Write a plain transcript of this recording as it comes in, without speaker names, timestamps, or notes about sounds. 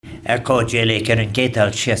Códéala ar an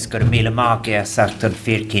gédal sias gur míle mágé sagt an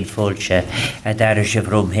fircín fóilse a dar se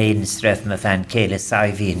bhrúm héin stref me fan céile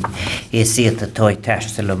saihín I siad a tói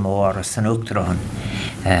teiste le mór a san Uachtarán.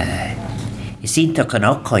 I síntaach an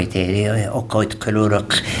ócáid ócáid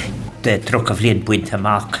calúrach de trok a bhlion buint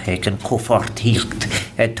amach ag an cófort híocht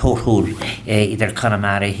tóthúil idir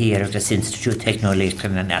Conamara hir agus Institute Technológico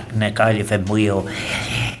na Gaillimh Muo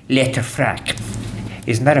Letterfrack.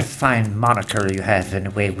 Isn't that a fine moniker you have in a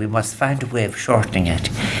way? We must find a way of shortening it.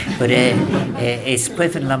 But it's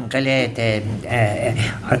quiffen lam galed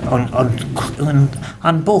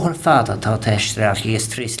on bohar fada tá teistreach is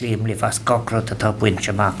trís líam li vas gogrot atá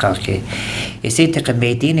buintse macach. Is ite go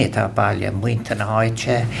médine tá bailja muinte na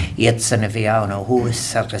háitse, iad san a bhíán ó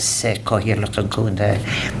hús agus cohirlach an cúnda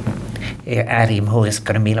Arim Hoes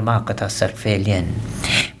Caramila Makatas at Failien.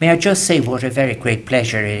 May I just say what a very great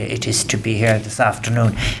pleasure it is to be here this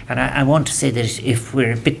afternoon. And I want to say that if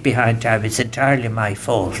we're a bit behind time, it's entirely my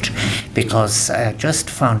fault because I just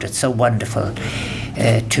found it so wonderful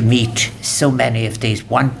to meet so many of these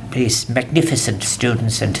magnificent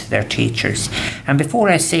students and their teachers. And before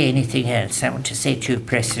I say anything else, I want to say to you,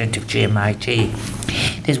 President of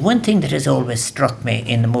GMIT, there's one thing that has always struck me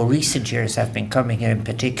in the more recent years I've been coming here in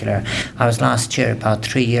particular. I was last year about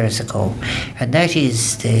 3 years ago, and that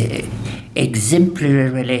is the exemplary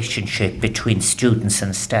relationship between students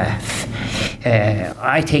and staff.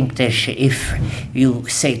 I think that if you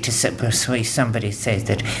say to somebody says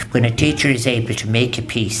that when a teacher is able to make a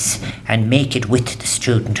piece and make it with the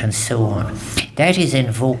student and so on, that is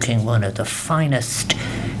invoking one of the finest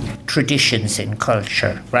traditions in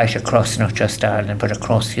culture right across not just Ireland but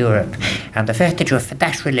across Europe, and the fact that you have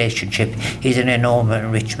that relationship is an enormous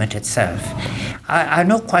enrichment itself. I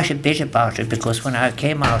know quite a bit about it because when I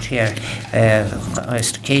came out here I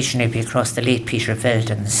used to occasionally be across the late Peter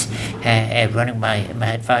Veldens running my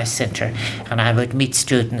advice centre, and I would meet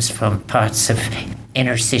students from parts of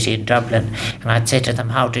inner city in Dublin, and I'd say to them,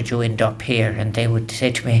 how did you end up here? And they would say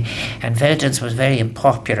to me, and Veldens was very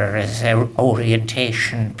unpopular as an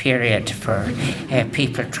orientation period for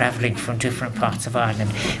people travelling from different parts of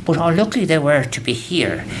Ireland, but how lucky they were to be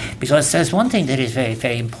here, because there's one thing that is very,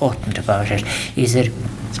 very important about it, is that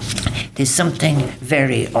there's something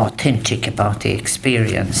very authentic about the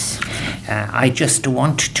experience. I just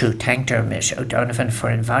want to thank Dermot O'Donovan for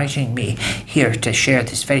inviting me here to share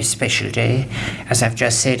this very special day. As I've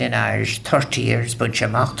just said in Irish, 30 years, but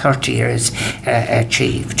 30 years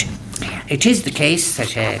achieved. It is the case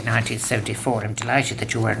that 1974, I'm delighted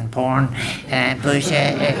that you weren't born, but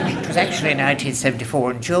it was actually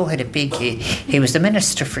 1974, and Joe had a big, he was the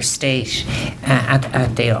Minister for State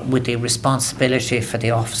with the responsibility for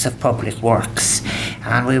the Office of Public Works,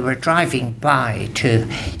 and we were driving by to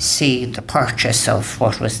see the purchase of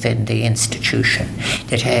what was then the institution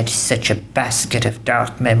that had such a basket of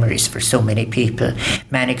dark memories for so many people.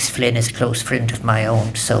 Mannix Flynn is a close friend of my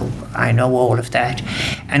own, so I know all of that,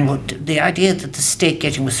 and the idea that the state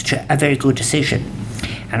getting was such a very good decision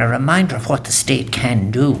and a reminder of what the state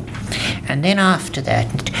can do. And then after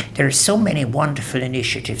that, there are so many wonderful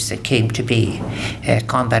initiatives that came to be.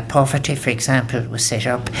 Combat Poverty, for example, was set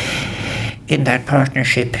up in that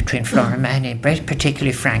partnership between Flora Manning,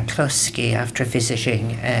 particularly Frank Kluski after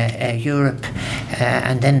visiting Europe,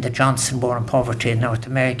 and then the Johnson War on Poverty in North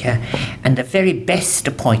America. And the very best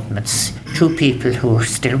appointments, 2 people who are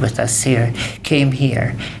still with us here, came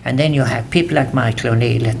here. And then you have people like Michael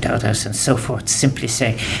O'Neill and others and so forth, simply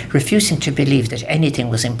saying, refusing to believe that anything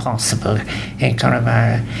was impossible in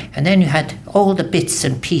Connemara. And then you had all the bits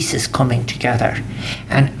and pieces coming together.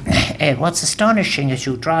 And what's astonishing as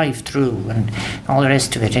you drive through and all the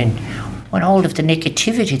rest of it, and when all of the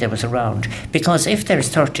negativity that was around, because if there's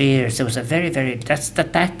 30 years, there was a very,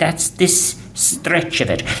 that's this stretch of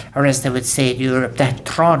it, or as they would say in Europe, that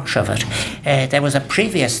tranche of it. There was a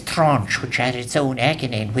previous tranche which had its own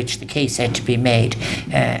agony in which the case had to be made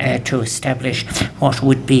to establish what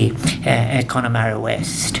would be Connemara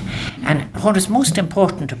West. And what was most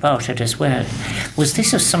important about it as well was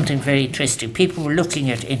this was something very interesting. People were looking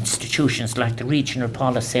at institutions like the regional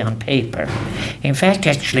policy on paper. In fact,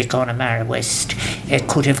 actually, Connemara West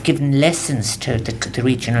could have given lessons to the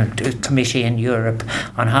regional committee in Europe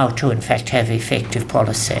on how to, in fact, have effective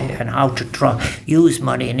policy and how to use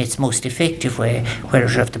money in its most effective way, where it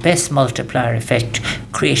would have the best multiplier effect,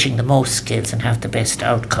 creating the most skills and have the best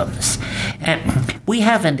outcomes. We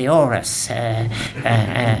have in the Áras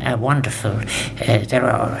a wonderful, there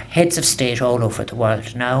are heads of state all over the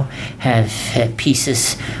world now have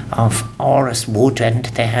pieces of Áras wood, and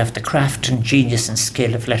they have the craft and genius and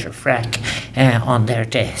skill of Letterfrack on their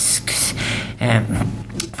desks.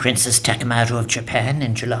 Princess Takamaru of Japan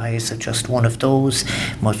in July is just one of those.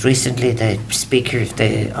 Most recently, the Speaker of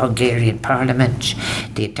the Hungarian Parliament,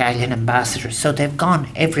 the Italian ambassador. So they've gone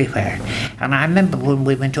everywhere. And I remember when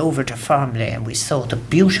we went over to Farmley and we saw the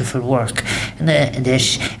beautiful work.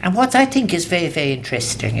 And what I think is very, very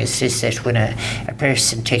interesting is that when a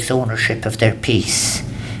person takes ownership of their piece,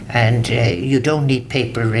 and you don't need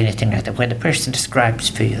paper or anything like that. When the person describes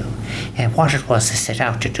for you what it was they set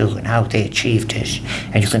out to do and how they achieved it,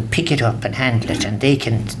 and you can pick it up and handle it, and they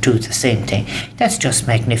can do the same thing, that's just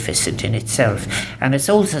magnificent in itself. And it's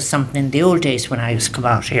also something, in the old days when I used to come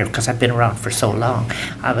out here, because I've been around for so long,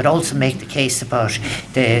 I would also make the case about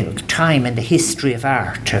the time in the history of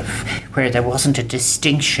art, of where there wasn't a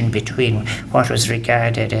distinction between what was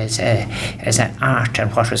regarded as an art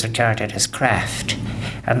and what was regarded as craft.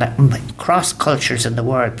 And that across cultures in the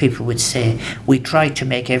world, people would say, we try to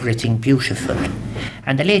make everything beautiful.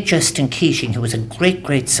 And the late Justin Keating, who was a great,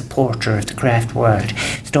 great supporter of the craft world,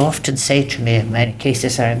 used to often say to me, in many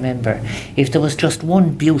cases I remember, if there was just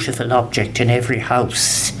one beautiful object in every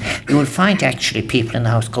house, you will find actually people in the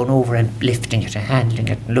house going over and lifting it and handling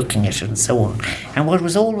it and looking at it and so on. And what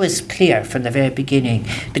was always clear from the very beginning,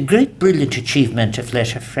 the great brilliant achievement of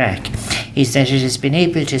Letterfrack is that it has been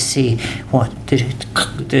able to see what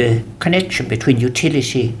the connection between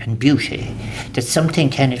utility and beauty, that something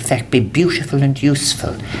can in fact be beautiful and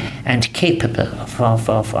useful and capable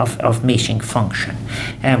of meeting function.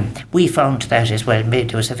 We found that as well.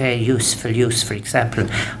 There was a very useful use, for example,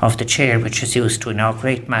 of the chair which was used to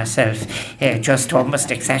inaugurate myself just almost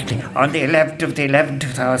exactly on the 11th of the 11th,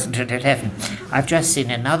 2011. I've just seen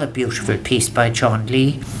another beautiful piece by John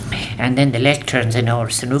Lee, and then the lecterns in our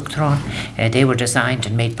Sanuchtron, they were designed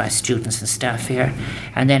and made by students and staff here.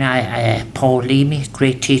 And then Paul Leamy,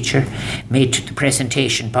 great teacher, made the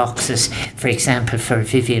presentation boxes, for example, for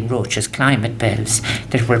Vivian Roach's climate bells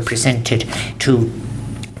that were presented to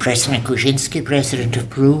President Kuczynski, President of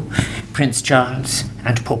Peru, Prince Charles,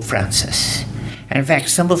 and Pope Francis. And in fact,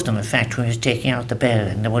 some of them, when we were taking out the bell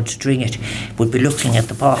and they wanted to ring it, would be looking at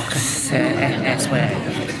the box as well.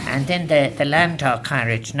 And then the Landau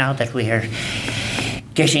carriage, now that we are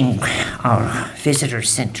getting our visitor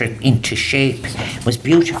centre into shape, was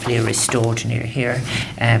beautifully restored near here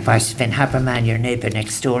by Sven Habermann, your neighbour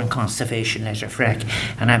next door in Conservation Letterfrack,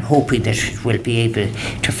 and I'm hoping that it will be able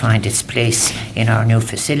to find its place in our new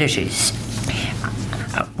facilities.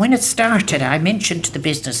 When it started, I mentioned the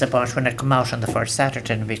business about when I'd come out on the first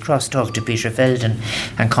Saturday and we crosstalked to Peter Velden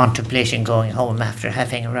and contemplating going home after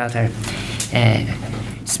having a rather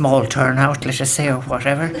small turnout, let us say, or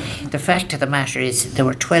whatever. The fact of the matter is there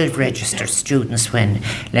were 12 registered students when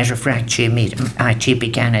Letterfrack GMIT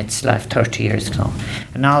began its life 30 years ago.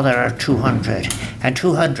 And now there are 200. And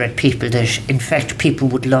 200 people that, in fact, people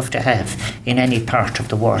would love to have in any part of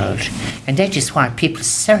the world. And that is why people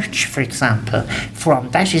search, for example,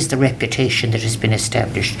 that is the reputation that has been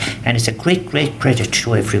established. And it's a great, great credit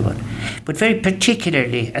to everyone. But very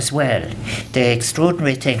particularly as well, the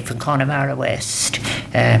extraordinary thing from Connemara West.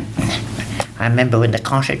 I remember when the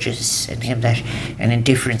cottages and in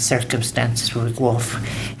different circumstances we would go off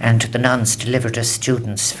and the nuns delivered us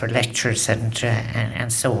students for lectures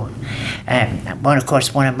and so on. Of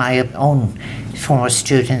course, one of my own former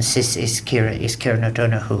students is Kieran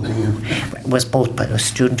O'Donoghue, who was both a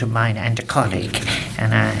student of mine and a colleague,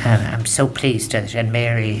 and I'm so pleased at it, and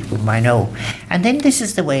Mary, whom I know. And then this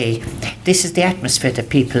is the atmosphere that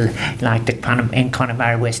people like in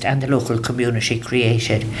Connemara West and the local community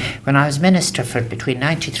created. When I was minister for between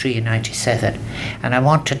 93 and 97, and I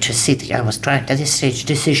wanted to see, I was trying, at this stage, a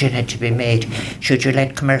decision had to be made, should you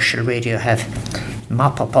let commercial radio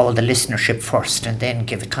mop up all the listenership first and then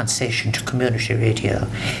give a concession to community radio.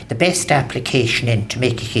 The best application in to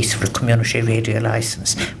make a case for a community radio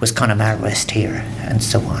licence was Connemara West here, and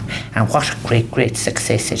so on. And what a great, great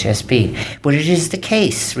success it has been. But it is the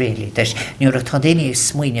case, really, that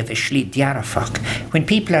when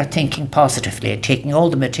people are thinking positively and taking all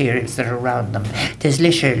the materials that are around them, there's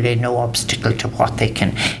literally no obstacle to what they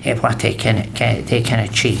can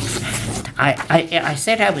achieve. I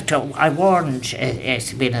said I warned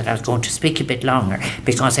Sabina that I was going to speak a bit longer,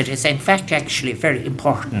 because it is in fact actually very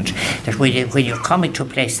important that when you're coming to a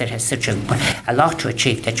place that has such a lot to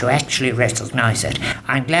achieve, that you actually recognise it.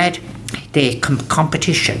 I'm glad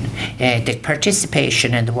competition, the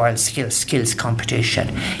participation in the World Skills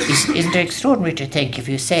Competition. Isn't it extraordinary to think if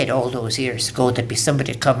you said all those years ago there'd be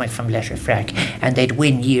somebody coming from Letterfrack and they'd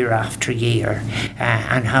win year after year,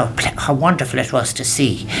 and how wonderful it was to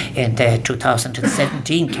see in the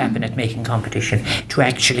 2017 cabinet making competition to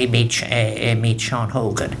actually meet Sean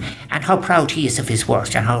Hogan, and how proud he is of his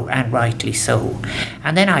work, and rightly so.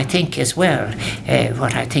 And then I think as well,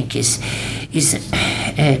 what I think is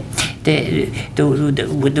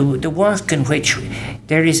the work in which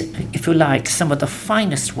there is, if you like, some of the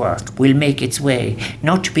finest work will make its way,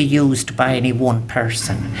 not to be used by any one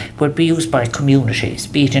person, but be used by communities,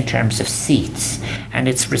 be it in terms of seats. And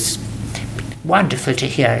it's wonderful to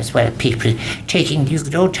hear as well people taking, you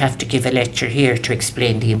don't have to give a lecture here to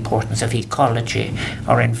explain the importance of ecology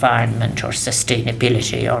or environment or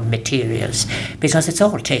sustainability or materials, because it's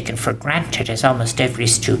all taken for granted as almost every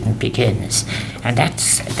student begins, and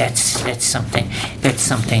that's something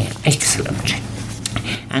excellent.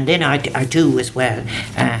 And then I do as well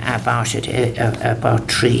about it, about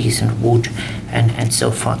trees and wood and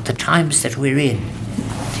so forth. The times that we're in,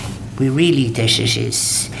 we really, that it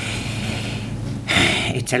is.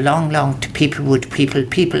 It's a long people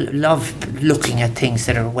love looking at things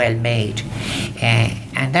that are well made,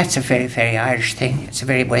 and that's a very, very Irish thing. It's a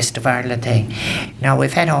very West of Ireland thing. Now,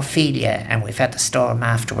 we've had Ophelia and we've had the storm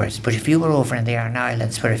afterwards, but if you were over in the Aran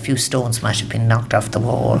Islands where a few stones might have been knocked off the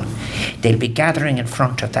wall, they'll be gathering in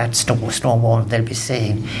front of that stone wall and they'll be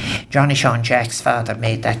saying, Johnny Sean Jack's father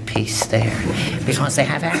made that piece there, because they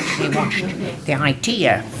have actually watched the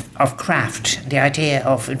idea of craft, the idea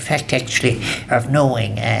of, in fact, actually, of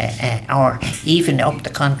knowing, or even up the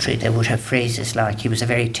country, they would have phrases like, he was a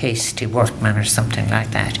very tasty workman or something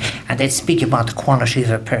like that, and they'd speak about the quality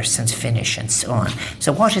of a person's finish and so on.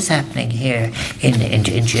 So what is happening here in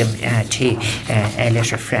GMT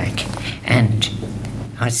Letterfrack? And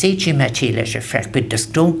I say GMT Letterfrack, but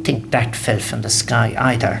just don't think that fell from the sky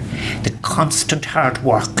either. The constant hard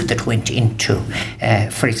work that went into,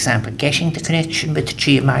 for example, getting the connection with the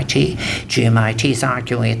GMIT. GMIT is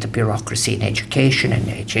arguing at the bureaucracy in education and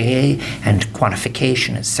AJA and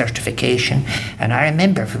qualification and certification. And I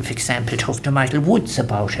remember, for example, talking to Michael Woods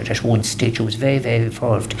about it at one stage, who was very, very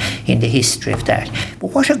involved in the history of that.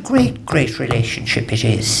 But what a great, great relationship it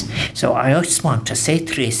is. So I just want to say,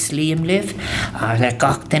 Tris Liam live,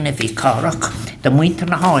 then a Vicarach, the winter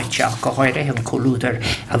na Hoychak, a Hoyre and Coluder,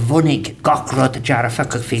 a Vunig, Gockrod,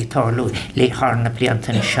 Jarafaka Victorlu, Le Harna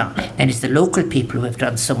Pliantanisha. And it's the local people who have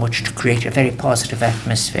done so much to create a very positive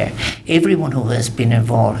atmosphere. Everyone who has been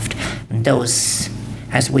involved, and those,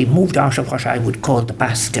 as we moved out of what I would call the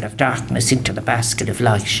basket of darkness into the basket of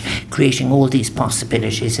light, creating all these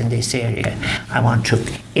possibilities in this area. I want to,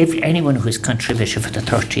 anyone who has contributed for the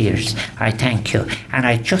 30 years, I thank you. And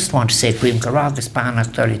I just want to say,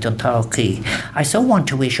 I so want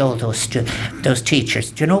to wish all those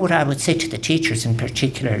teachers, do you know what I would say to the teachers in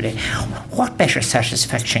particularly? What better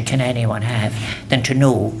satisfaction can anyone have than to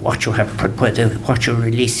know what you have, what you're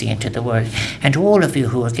releasing into the world? And to all of you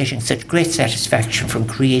who are getting such great satisfaction from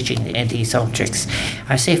creating these objects,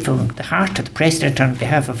 I say from the heart of the President on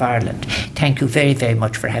behalf of Ireland, thank you very, very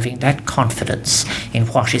much for having that confidence in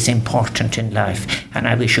what is important in life, and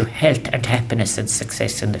I wish you health and happiness and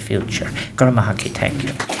success in the future. Gurmahaki, thank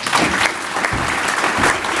you.